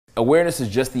Awareness is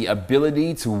just the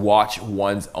ability to watch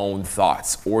one's own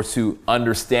thoughts or to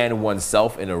understand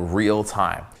oneself in a real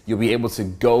time. You'll be able to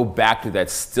go back to that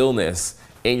stillness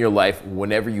in your life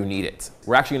whenever you need it.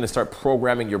 We're actually going to start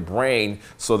programming your brain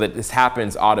so that this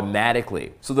happens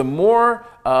automatically. So the more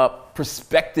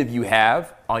perspective you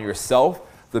have on yourself,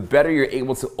 the better you're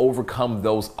able to overcome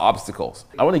those obstacles.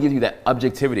 I want to give you that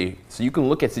objectivity so you can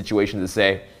look at situations and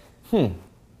say,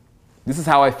 this is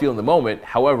how I feel in the moment.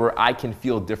 However, I can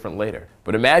feel different later.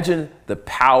 But imagine the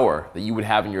power that you would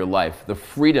have in your life, the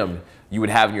freedom you would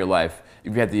have in your life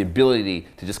if you had the ability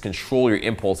to just control your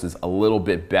impulses a little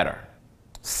bit better.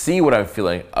 See what I'm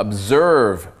feeling,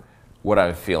 observe what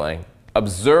I'm feeling,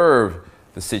 observe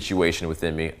the situation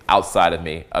within me, outside of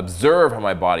me, observe how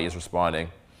my body is responding,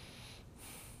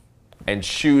 and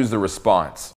choose the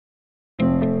response.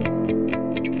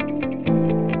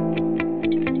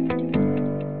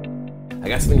 I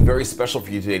got something very special for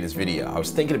you today in this video. I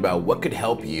was thinking about what could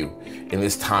help you in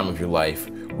this time of your life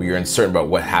where you're uncertain about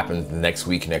what happens the next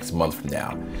week, next month from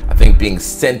now. I think being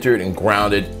centered and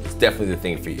grounded is definitely the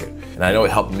thing for you. And I know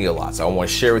it helped me a lot, so I want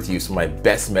to share with you some of my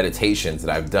best meditations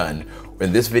that I've done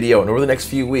in this video and over the next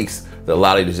few weeks that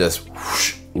allow you to just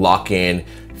lock in,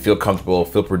 feel comfortable,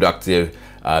 feel productive,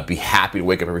 be happy to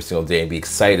wake up every single day and be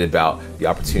excited about the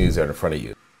opportunities that are in front of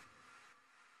you.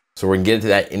 So we're gonna get into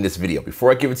that in this video.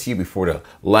 Before I give it to you, be sure to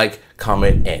like,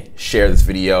 comment, and share this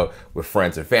video with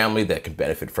friends and family that can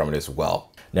benefit from it as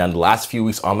well. Now, in the last few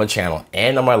weeks on the channel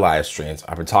and on my live streams,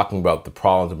 I've been talking about the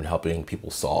problems I've been helping people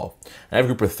solve. And I have a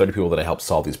group of 30 people that I help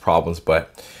solve these problems,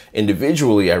 but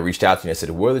individually, I reached out to you and I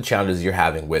said, what are the challenges you're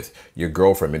having with your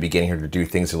girlfriend? Maybe getting her to do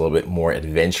things a little bit more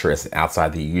adventurous and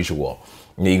outside the usual.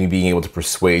 Maybe being able to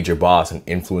persuade your boss and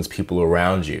influence people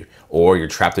around you. Or you're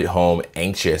trapped at home,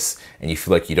 anxious, and you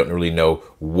feel like you don't really know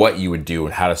what you would do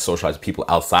and how to socialize with people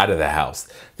outside of the house.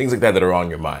 Things like that that are on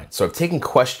your mind. So I've taken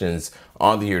questions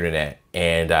on the internet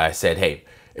and I said, hey,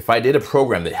 if I did a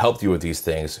program that helped you with these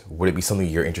things, would it be something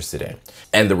you're interested in?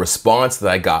 And the response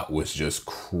that I got was just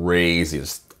crazy.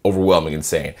 It's overwhelming,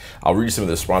 insane. I'll read you some of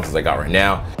the responses I got right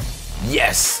now.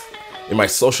 Yes! In my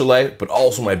social life, but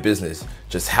also my business,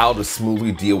 just how to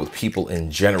smoothly deal with people in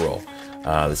general.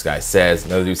 This guy says,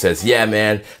 another dude says, yeah,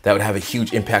 man, that would have a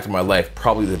huge impact on my life.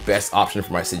 Probably the best option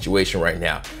for my situation right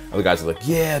now. Other guys are like,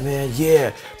 yeah, man,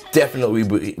 yeah, definitely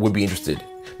would be interested.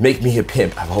 Make me a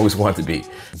pimp. I've always wanted to be.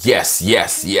 Yes,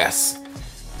 yes, yes.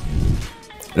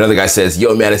 Another guy says,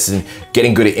 yo, Madison,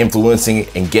 getting good at influencing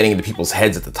and getting into people's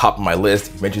heads at the top of my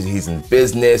list. He mentions he's in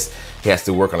business, he has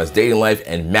to work on his dating life,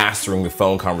 and mastering the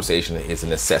phone conversation is a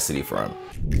necessity for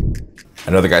him.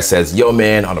 Another guy says, yo,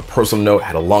 man, on a personal note,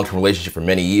 had a long-term relationship for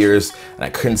many years, and I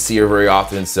couldn't see her very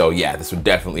often, so yeah, this would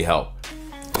definitely help.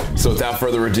 So without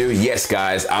further ado, yes,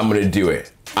 guys, I'm gonna do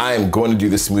it. I am going to do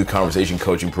the Smooth Conversation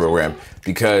Coaching Program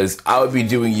because I would be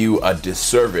doing you a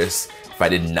disservice if I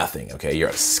did nothing, okay?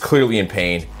 You're clearly in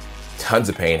pain, tons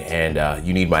of pain, and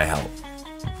you need my help.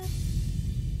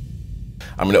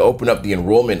 I'm gonna open up the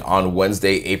enrollment on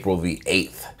Wednesday, April the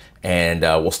 8th, and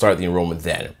we'll start the enrollment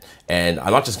then. And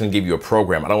I'm not just gonna give you a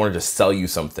program. I don't wanna just sell you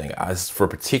something. This is for a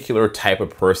particular type of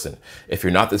person. If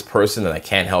you're not this person and I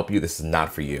can't help you, this is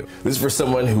not for you. This is for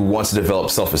someone who wants to develop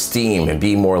self-esteem and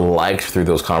be more liked through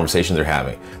those conversations they're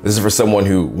having. This is for someone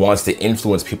who wants to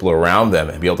influence people around them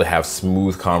and be able to have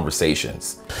smooth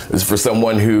conversations. This is for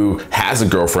someone who has a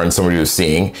girlfriend, somebody who's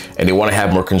seeing, and they wanna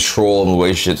have more control in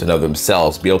relationships and of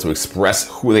themselves, be able to express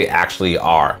who they actually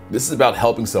are. This is about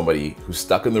helping somebody who's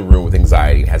stuck in the room with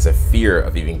anxiety and has a fear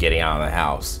of even getting out of the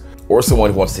house, or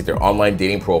someone who wants to take their online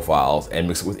dating profiles and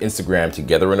mix it with Instagram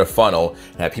together in a funnel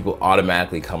and have people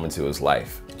automatically come into his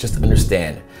life. Just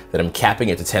understand that I'm capping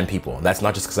it to 10 people. And that's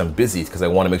not just because I'm busy, it's because I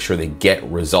want to make sure they get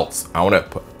results. I want to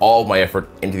put all of my effort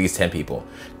into these 10 people.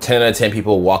 10 out of 10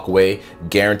 people walk away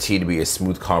guaranteed to be a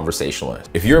smooth conversationalist.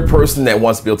 If you're a person that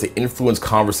wants to be able to influence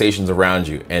conversations around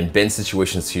you and bend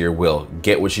situations to your will,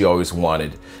 get what you always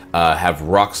wanted, have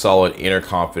rock solid inner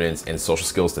confidence and social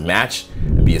skills to match,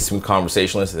 and be a smooth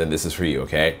conversationalist, then this is for you,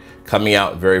 okay? Coming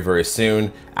out very, very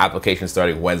soon. Application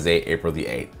starting Wednesday, April the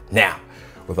 8th. Now,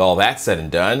 with all that said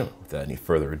and done, without any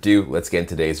further ado, let's get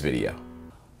into today's video.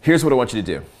 Here's what I want you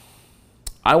to do.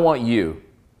 I want you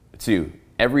to,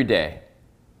 every day,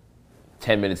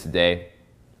 10 minutes a day,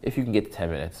 if you can get to 10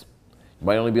 minutes. You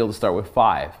might only be able to start with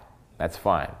 5, that's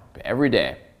fine. But every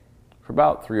day, for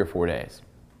about 3 or 4 days,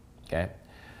 okay?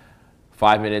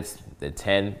 5 minutes, then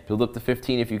 10, build up to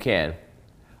 15 if you can.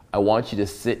 I want you to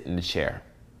sit in the chair.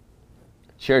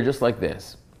 Chair just like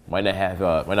this. Might not have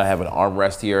an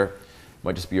armrest here.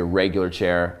 Might just be a regular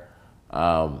chair,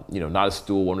 not a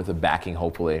stool, one with a backing,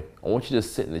 hopefully. I want you to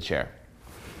sit in the chair.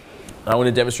 I'm going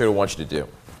to demonstrate what I want you to do.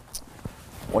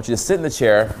 I want you to sit in the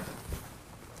chair,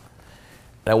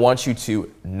 and I want you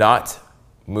to not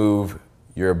move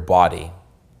your body.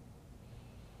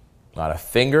 Not a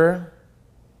finger,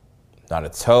 not a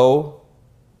toe,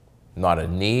 not a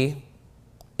knee.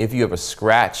 If you have a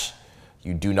scratch,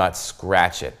 you do not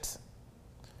scratch it.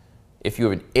 If you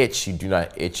have an itch, you do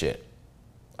not itch it.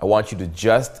 I want you to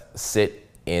just sit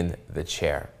in the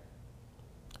chair.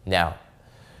 Now,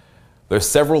 there's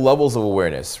several levels of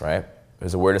awareness, right?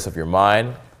 There's awareness of your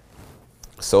mind,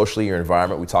 socially, your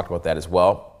environment. We talked about that as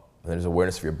well. And there's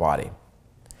awareness of your body.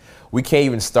 We can't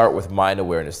even start with mind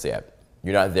awareness yet.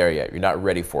 You're not there yet. You're not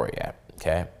ready for it yet,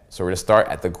 okay? So we're going to start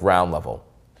at the ground level.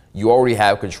 You already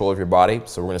have control of your body,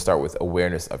 so we're going to start with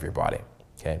awareness of your body,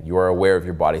 okay? You are aware of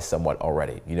your body somewhat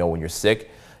already. You know when you're sick,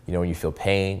 you know when you feel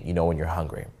pain, you know when you're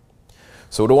hungry.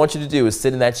 So what I want you to do is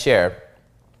sit in that chair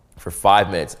for 5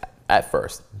 minutes at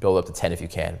first. Build up to 10 if you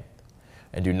can.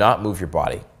 And do not move your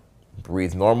body.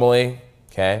 Breathe normally,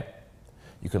 okay?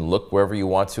 You can look wherever you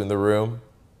want to in the room.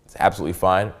 It's absolutely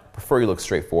fine. Prefer you look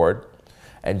straight forward.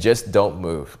 And just don't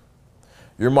move.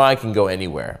 Your mind can go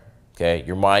anywhere, okay?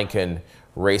 Your mind can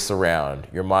race around.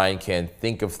 Your mind can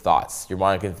think of thoughts. Your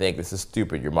mind can think this is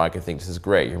stupid. Your mind can think this is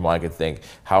great. Your mind can think,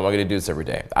 how am I going to do this every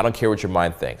day? I don't care what your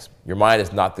mind thinks. Your mind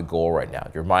is not the goal right now.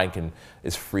 Your mind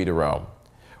is free to roam.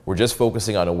 We're just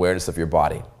focusing on awareness of your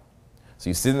body.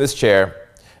 So you sit in this chair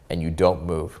and you don't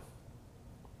move.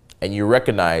 And you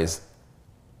recognize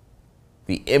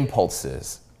the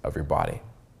impulses of your body.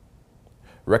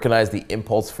 Recognize the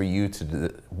impulse for you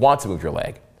to want to move your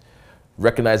leg.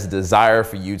 Recognize the desire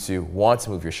for you to want to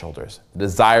move your shoulders. The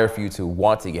desire for you to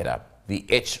want to get up. The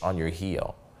itch on your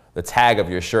heel. The tag of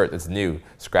your shirt that's new,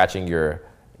 scratching your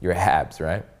abs,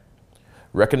 right?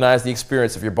 Recognize the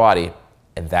experience of your body,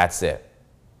 and that's it.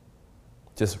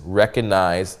 Just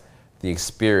recognize the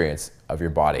experience of your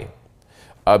body.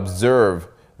 Observe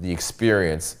the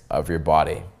experience of your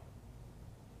body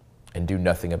and do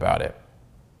nothing about it.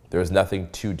 There is nothing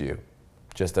to do.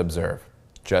 Just observe.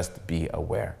 Just be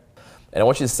aware. And I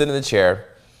want you to sit in the chair,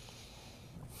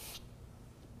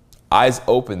 eyes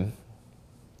open.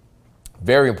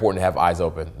 Very important to have eyes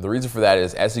open. The reason for that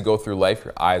is as you go through life,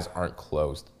 your eyes aren't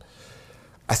closed.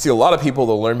 I see a lot of people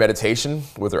that learn meditation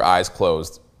with their eyes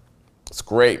closed. It's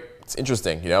great. It's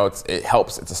interesting. You know, it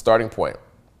helps. It's a starting point.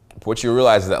 But what you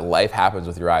realize is that life happens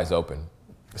with your eyes open.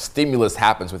 Stimulus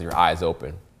happens with your eyes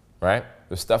open, right?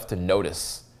 There's stuff to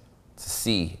notice, to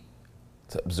see,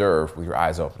 to observe with your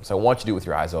eyes open. So I want you to do it with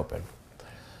your eyes open.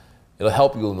 It'll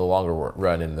help you in the longer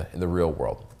run in the real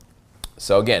world.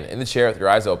 So again, in the chair with your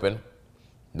eyes open,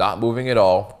 not moving at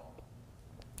all,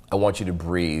 I want you to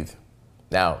breathe.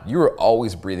 Now, you were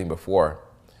always breathing before.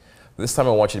 This time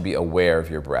I want you to be aware of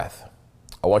your breath.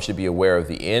 I want you to be aware of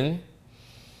the in,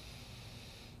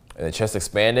 and the chest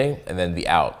expanding, and then the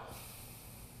out.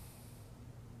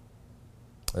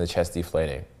 And the chest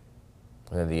deflating.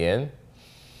 And then the in,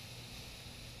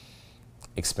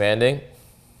 expanding,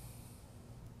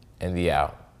 and the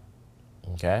out,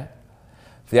 okay?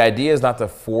 The idea is not to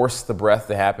force the breath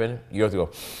to happen. You have to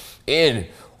go in,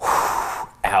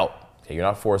 out. Okay, you're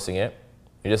not forcing it.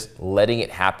 You're just letting it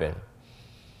happen.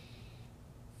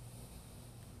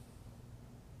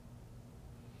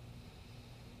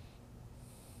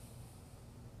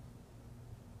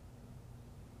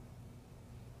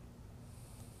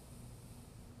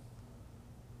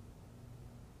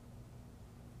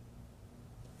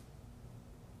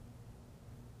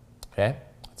 Okay,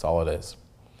 that's all it is.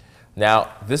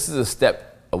 Now, this is a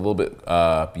step a little bit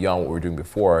beyond what we were doing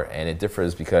before, and it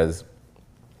differs because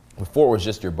before it was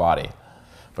just your body,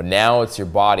 but now it's your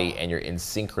body and you're in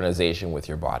synchronization with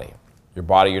your body. Your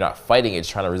body, you're not fighting it, it's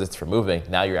trying to resist from moving.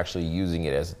 Now you're actually using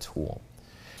it as a tool.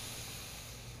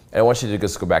 And I want you to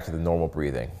just go back to the normal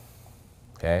breathing,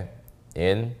 okay?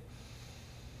 In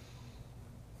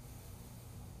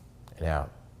and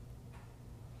out.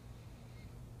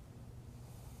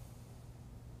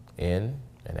 In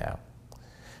and out.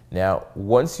 Now,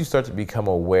 once you start to become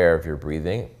aware of your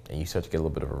breathing and you start to get a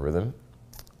little bit of a rhythm,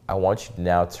 I want you to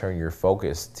now turn your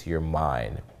focus to your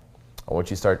mind. I want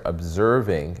you to start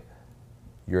observing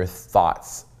your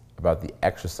thoughts about the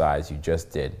exercise you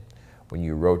just did when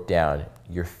you wrote down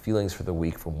your feelings for the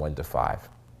week from 1 to 5.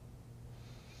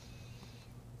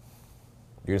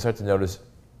 You're gonna start to notice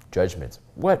judgments.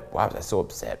 What? Why was I so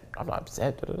upset? I'm not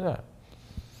upset. Da, da, da.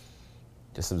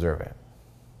 Just observe it.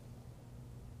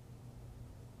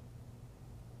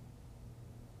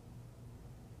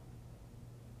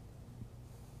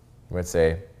 You might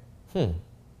say, I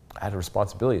had a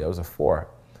responsibility. That was a 4.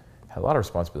 I had a lot of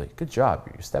responsibility. Good job.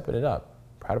 You're stepping it up.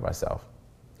 Proud of myself.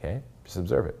 Okay? Just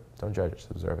observe it. Don't judge it, just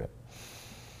observe it.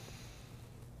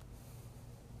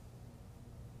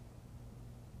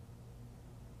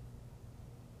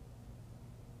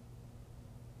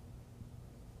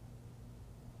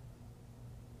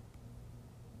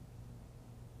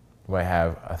 You might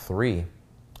have a 3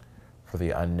 for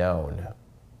the unknown.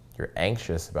 You're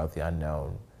anxious about the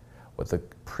unknown. What the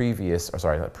previous, or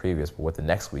sorry, not previous, but what the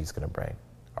next week's gonna bring.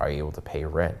 Are you able to pay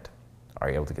rent? Are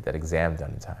you able to get that exam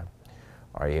done in time?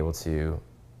 Are you able to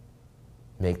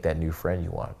make that new friend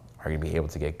you want? Are you gonna be able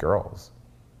to get girls?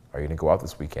 Are you gonna go out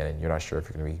this weekend and you're not sure if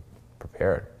you're gonna be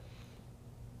prepared?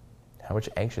 How much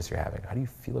anxious you're having? How do you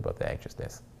feel about the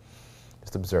anxiousness?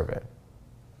 Just observe it.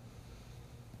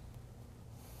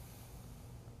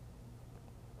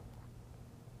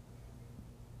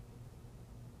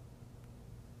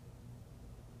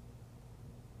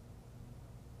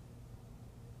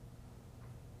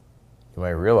 You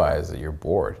might realize that you're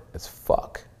bored as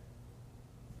fuck.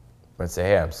 You might say,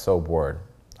 hey, I'm so bored.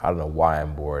 I don't know why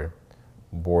I'm bored.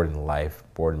 I'm bored in life,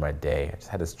 bored in my day. I just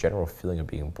had this general feeling of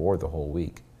being bored the whole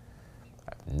week.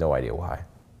 I have no idea why.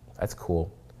 That's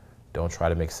cool. Don't try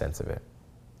to make sense of it.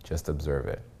 Just observe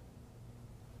it.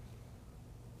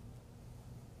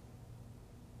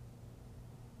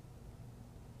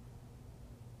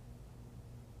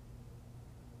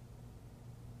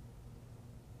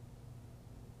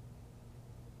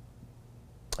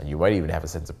 And you might even have a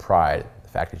sense of pride, the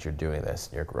fact that you're doing this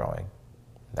and you're growing.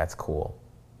 That's cool.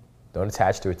 Don't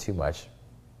attach to it too much.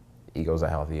 Ego's not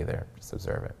healthy either. Just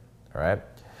observe it, all right?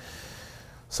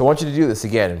 So I want you to do this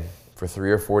again for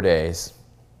 3 or 4 days.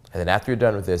 And then after you're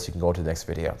done with this, you can go to the next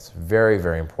video. It's very,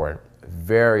 very important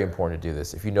to do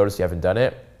this. If you notice you haven't done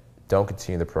it, don't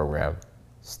continue the program.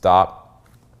 Stop,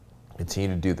 continue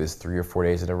to do this 3 or 4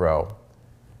 days in a row.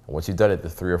 And once you've done it the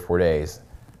 3 or 4 days,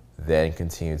 then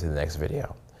continue to the next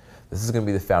video. This is gonna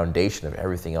be the foundation of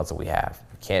everything else that we have.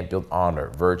 You can't build honor,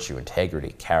 virtue,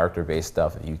 integrity, character-based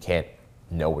stuff if you can't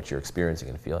know what you're experiencing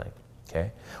and feeling,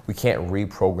 okay? We can't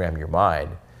reprogram your mind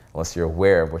unless you're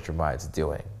aware of what your mind's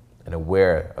doing and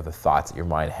aware of the thoughts that your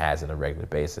mind has on a regular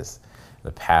basis,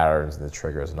 the patterns and the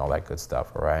triggers and all that good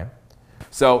stuff, all right?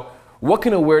 So what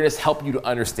can awareness help you to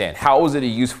understand? How is it a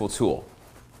useful tool?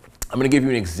 I'm gonna give you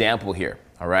an example here,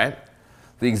 all right?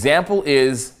 The example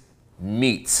is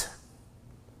meat.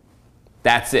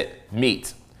 That's it,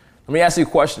 meat. Let me ask you a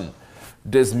question.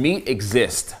 Does meat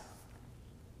exist?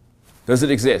 Does it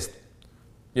exist?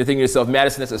 You're thinking to yourself,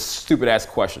 Madison, that's a stupid ass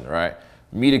question, right?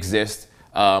 Meat exists.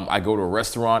 I go to a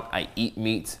restaurant, I eat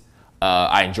meat.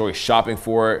 I enjoy shopping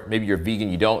for it. Maybe you're vegan,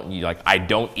 you don't, and you're like, I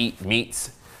don't eat meats.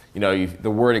 You know,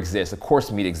 the word exists. Of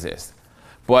course meat exists.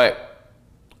 But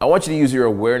I want you to use your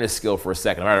awareness skill for a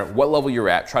second. No matter what level you're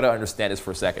at, try to understand this for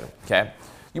a second, okay?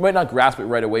 You might not grasp it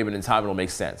right away, but in time it'll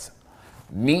make sense.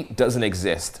 Meat doesn't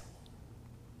exist.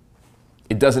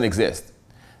 It doesn't exist.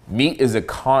 Meat is a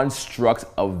construct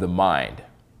of the mind.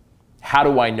 How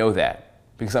do I know that?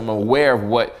 Because I'm aware of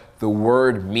what the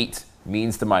word meat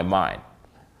means to my mind.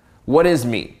 What is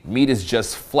meat? Meat is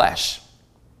just flesh.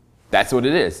 That's what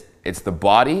it is. It's the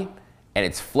body and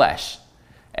it's flesh.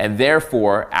 And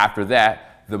therefore, after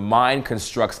that, the mind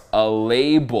constructs a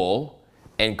label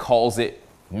and calls it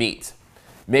meat.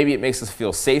 Maybe it makes us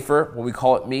feel safer when we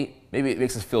call it meat. Maybe it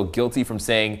makes us feel guilty from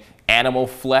saying animal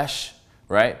flesh,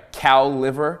 right? Cow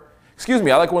liver. Excuse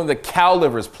me, I like one of the cow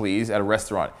livers, please, at a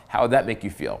restaurant. How would that make you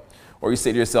feel? Or you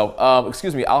say to yourself,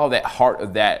 excuse me, I'll have that heart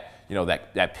of that, you know,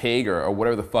 that pig or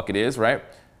whatever the fuck it is, right?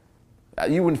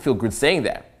 You wouldn't feel good saying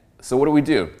that. So what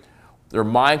do? Their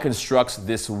mind constructs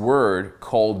this word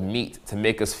called meat to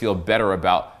make us feel better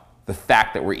about the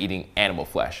fact that we're eating animal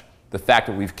flesh, the fact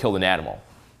that we've killed an animal,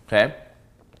 okay?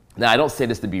 Now, I don't say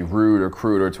this to be rude or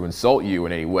crude or to insult you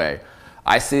in any way.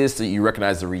 I say this so you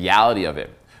recognize the reality of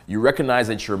it. You recognize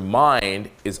that your mind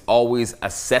is always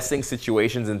assessing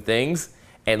situations and things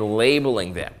and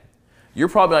labeling them. You're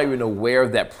probably not even aware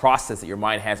of that process that your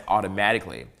mind has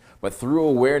automatically. But through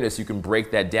awareness, you can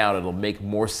break that down. It'll make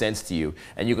more sense to you.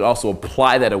 And you can also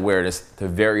apply that awareness to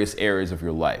various areas of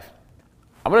your life.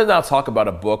 I'm going to now talk about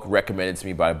a book recommended to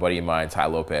me by a buddy of mine, Ty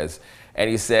Lopez. And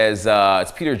he says,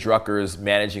 it's Peter Drucker's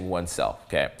Managing Oneself.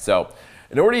 Okay, so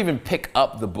in order to even pick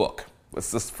up the book,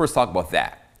 let's first talk about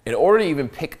that. In order to even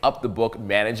pick up the book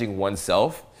Managing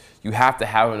Oneself, you have to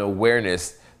have an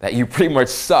awareness that you pretty much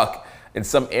suck in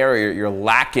some area, you're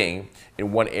lacking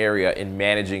in one area in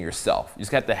managing yourself. You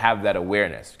just have to have that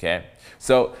awareness, okay?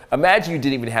 So imagine you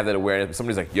didn't even have that awareness, but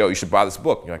somebody's like, yo, you should buy this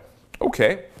book. You're like,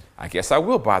 okay, I guess I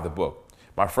will buy the book.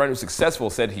 My friend who's successful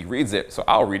said he reads it, so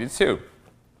I'll read it too.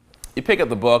 You pick up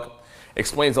the book,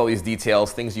 explains all these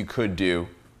details, things you could do,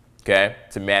 okay,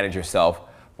 to manage yourself.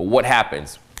 But what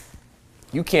happens?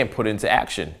 you can't put into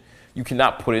action. You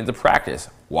cannot put it into practice.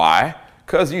 Why?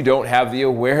 Because you don't have the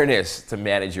awareness to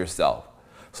manage yourself.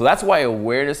 So that's why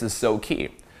awareness is so key.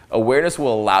 Awareness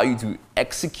will allow you to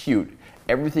execute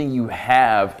everything you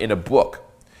have in a book.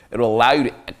 It'll allow you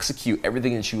to execute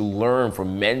everything that you learn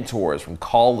from mentors, from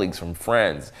colleagues, from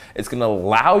friends. It's going to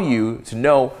allow you to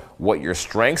know what your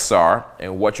strengths are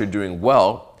and what you're doing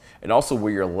well, and also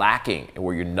where you're lacking and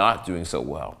where you're not doing so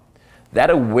well. That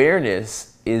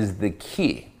awareness is the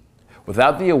key.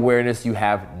 Without the awareness, you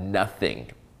have nothing.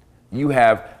 You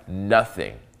have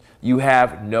nothing. You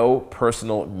have no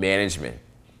personal management.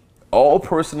 All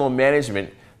personal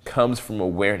management comes from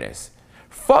awareness.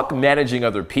 Fuck managing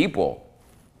other people.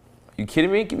 Are you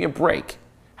kidding me? Give me a break.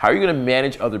 How are you going to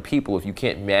manage other people if you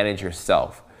can't manage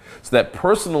yourself? So that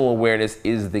personal awareness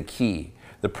is the key.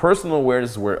 The personal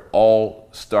awareness is where it all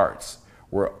starts,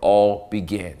 where it all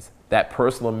begins. That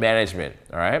personal management,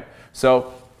 all right?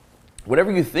 So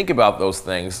whenever you think about those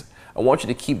things, I want you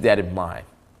to keep that in mind.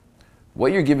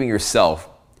 What you're giving yourself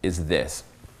is this.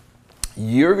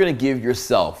 You're going to give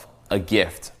yourself a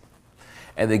gift.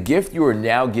 And the gift you are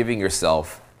now giving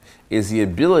yourself is the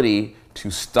ability to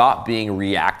stop being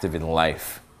reactive in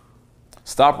life.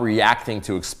 Stop reacting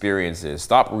to experiences.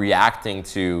 Stop reacting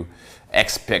to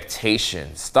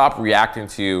expectations. Stop reacting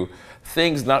to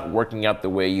things not working out the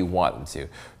way you want them to.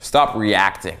 Stop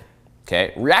reacting,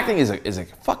 okay? Reacting is a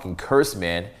fucking curse,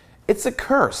 man. It's a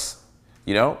curse,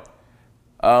 you know?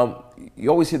 You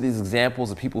always hear these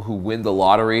examples of people who win the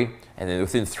lottery and then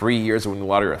within 3 years of winning the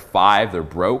lottery, or 5, they're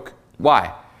broke.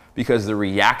 Why? Because they're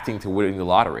reacting to winning the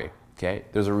lottery, okay?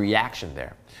 There's a reaction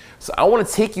there. So I want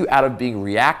to take you out of being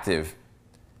reactive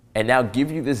and now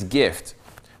give you this gift,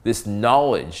 this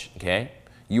knowledge, okay?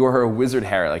 You are a wizard,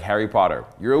 Harry, like Harry Potter.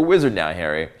 You're a wizard now,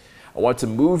 Harry. I want to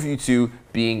move you to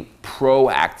being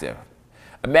proactive.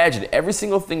 Imagine every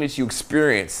single thing that you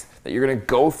experience, that you're going to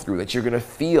go through, that you're going to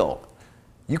feel.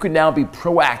 You can now be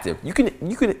proactive. You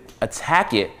can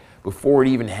attack it before it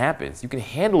even happens. You can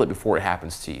handle it before it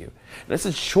happens to you. And that's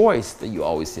a choice that you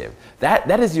always have.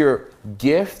 That is your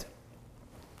gift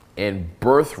and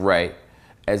birthright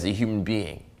as a human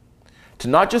being. To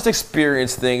not just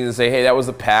experience things and say, hey, that was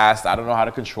the past, I don't know how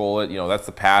to control it, you know, that's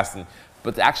the past,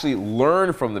 but to actually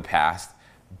learn from the past,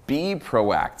 be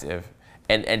proactive,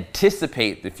 and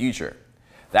anticipate the future.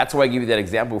 That's why I give you that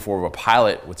example before of a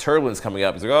pilot with turbulence coming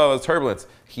up. He's like, oh, there's turbulence.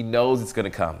 He knows it's gonna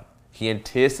come. He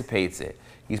anticipates it.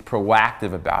 He's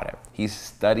proactive about it. He's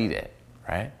studied it,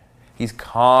 right? He's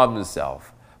calmed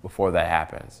himself before that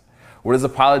happens. What does the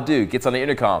pilot do? Gets on the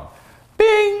intercom.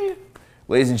 Bing!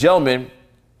 Ladies and gentlemen,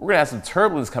 we're gonna have some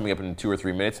turbulence coming up in 2 or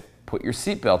 3 minutes. Put your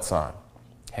seatbelts on,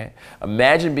 okay?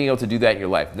 Imagine being able to do that in your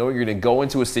life, knowing you're gonna go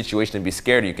into a situation and be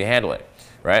scared and you can handle it,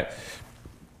 right?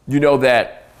 You know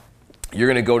that you're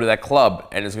gonna go to that club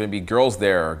and there's gonna be girls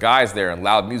there or guys there and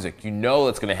loud music. You know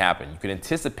that's gonna happen. You can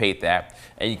anticipate that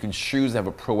and you can choose to have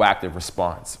a proactive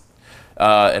response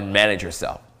and manage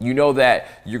yourself. You know that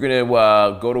you're gonna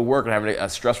go to work and have a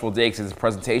stressful day because it's a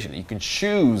presentation. You can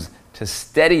choose to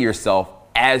steady yourself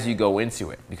as you go into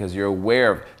it because you're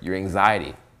aware of your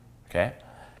anxiety, okay?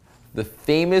 The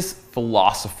famous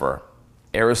philosopher,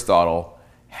 Aristotle,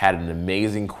 had an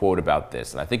amazing quote about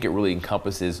this, and I think it really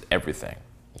encompasses everything,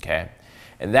 okay?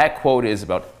 And that quote is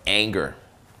about anger.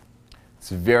 It's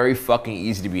very fucking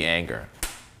easy to be angry.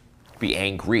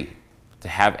 To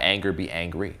have anger, be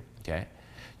angry, okay?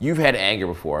 You've had anger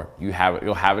before, you'll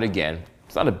have it again.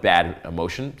 It's not a bad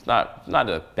emotion, it's not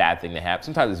a bad thing to have.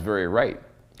 Sometimes it's very right,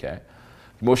 okay?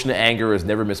 The emotion of anger is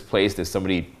never misplaced if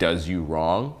somebody does you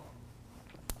wrong.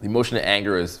 The emotion of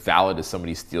anger is valid if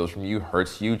somebody steals from you,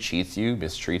 hurts you, cheats you,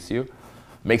 mistreats you.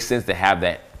 Makes sense to have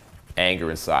that anger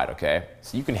inside, okay?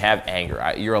 So you can have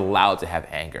anger. You're allowed to have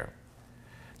anger.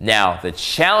 Now, the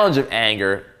challenge of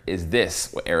anger is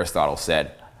this, what Aristotle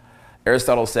said.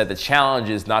 Aristotle said the challenge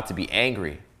is not to be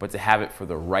angry, but to have it for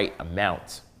the right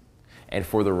amount and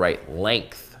for the right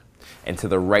length and to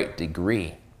the right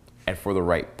degree and for the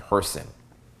right person,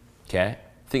 okay?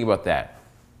 Think about that.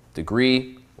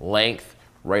 Degree, length,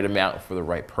 right amount for the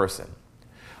right person.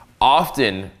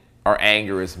 Often, our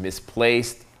anger is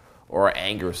misplaced, or our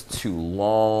anger is too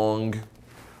long,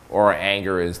 or our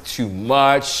anger is too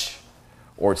much,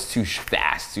 or it's too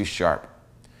fast, too sharp.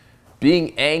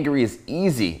 Being angry is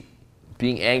easy.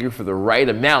 Being angry for the right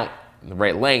amount, and the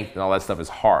right length, and all that stuff is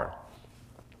hard.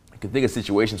 You can think of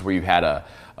situations where you had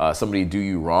somebody do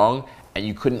you wrong, and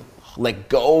you couldn't let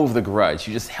go of the grudge.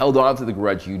 You just held on to the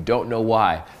grudge. You don't know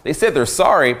why. They said they're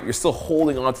sorry, but you're still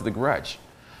holding on to the grudge.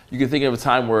 You can think of a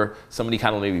time where somebody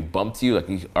kind of maybe bumped you,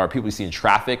 or people you see in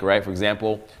traffic, right? For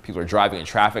example, people are driving in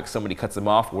traffic, somebody cuts them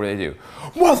off. What do?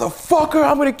 Motherfucker,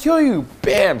 I'm gonna kill you.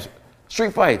 Bam,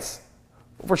 street fights.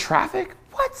 Over traffic?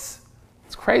 What?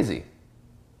 It's crazy,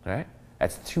 right?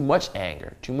 That's too much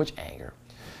anger, too much anger.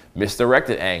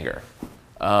 Misdirected anger.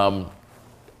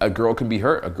 A girl can be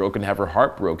hurt. A girl can have her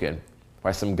heart broken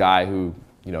by some guy who,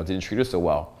 didn't treat her so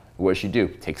well. What does she do?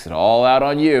 Takes it all out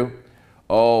on you.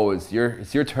 Oh, it's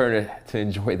your turn to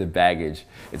enjoy the baggage.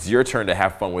 It's your turn to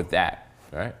have fun with that,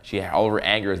 right? All of her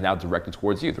anger is now directed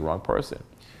towards you, the wrong person,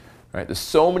 right? There's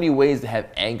so many ways to have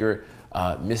anger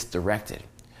misdirected.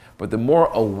 But the more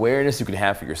awareness you can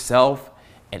have for yourself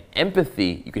and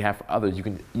empathy you can have for others,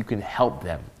 you can help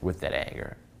them with that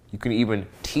anger. You can even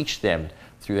teach them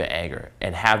through that anger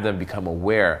and have them become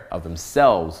aware of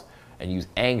themselves and use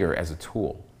anger as a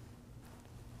tool.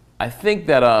 I think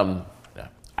that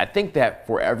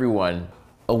for everyone,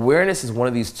 awareness is one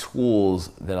of these tools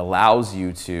that allows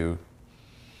you to,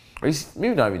 or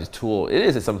maybe not even just tool, it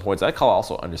is at some points, I call it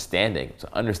also understanding. It's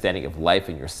an understanding of life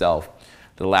and yourself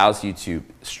that allows you to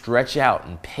stretch out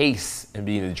and pace and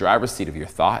be in the driver's seat of your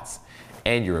thoughts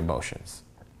and your emotions.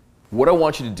 What I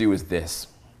want you to do is this.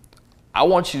 I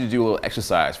want you to do a little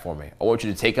exercise for me. I want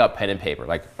you to take up pen and paper,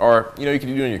 or you can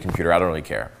do it on your computer, I don't really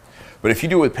care. But if you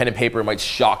do it with pen and paper, it might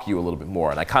shock you a little bit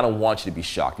more. And I kind of want you to be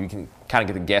shocked. You can kind of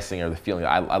get the guessing or the feeling.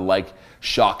 I like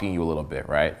shocking you a little bit,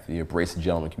 right? The embrace the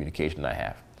gentleman communication I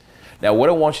have. Now, what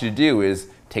I want you to do is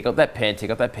take out that pen,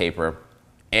 take out that paper,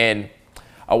 and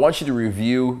I want you to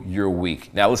review your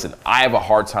week. Now, listen, I have a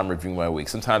hard time reviewing my week.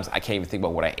 Sometimes I can't even think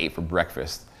about what I ate for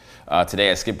breakfast. Today,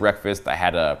 I skipped breakfast. I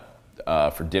had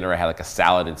for dinner, I had a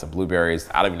salad and some blueberries.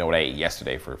 I don't even know what I ate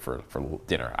yesterday for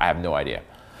dinner. I have no idea.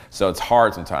 So it's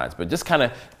hard sometimes, but just kind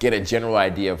of get a general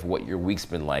idea of what your week's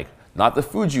been like. Not the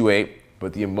food you ate,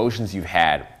 but the emotions you've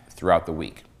had throughout the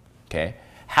week, okay?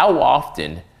 How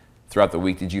often throughout the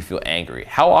week did you feel angry?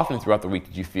 How often throughout the week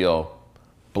did you feel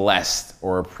blessed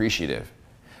or appreciative?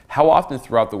 How often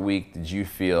throughout the week did you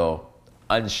feel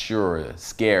unsure,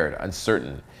 scared,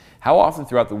 uncertain? How often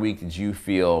throughout the week did you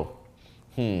feel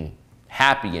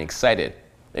happy and excited?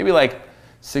 Maybe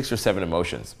 6 or 7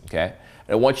 emotions, okay?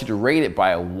 And I want you to rate it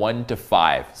by a 1 to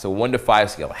 5. So 1 to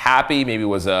 5 scale. Happy maybe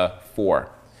was a 4.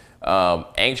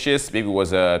 Anxious maybe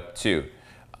was a 2. Depending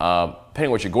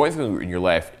on what you're going through in your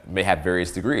life, may have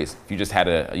various degrees. If you just had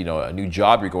a new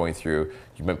job you're going through,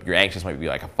 your anxious might be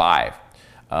like a 5.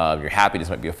 Your happiness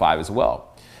might be a 5 as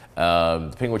well.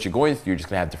 Depending on what you're going through, you're just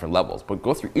gonna have different levels. But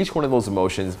go through each one of those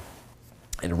emotions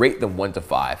and rate them 1 to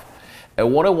 5.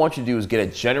 And what I want you to do is get a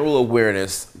general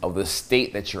awareness of the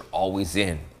state that you're always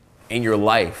in your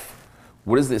life.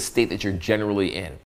 What is the state that you're generally in?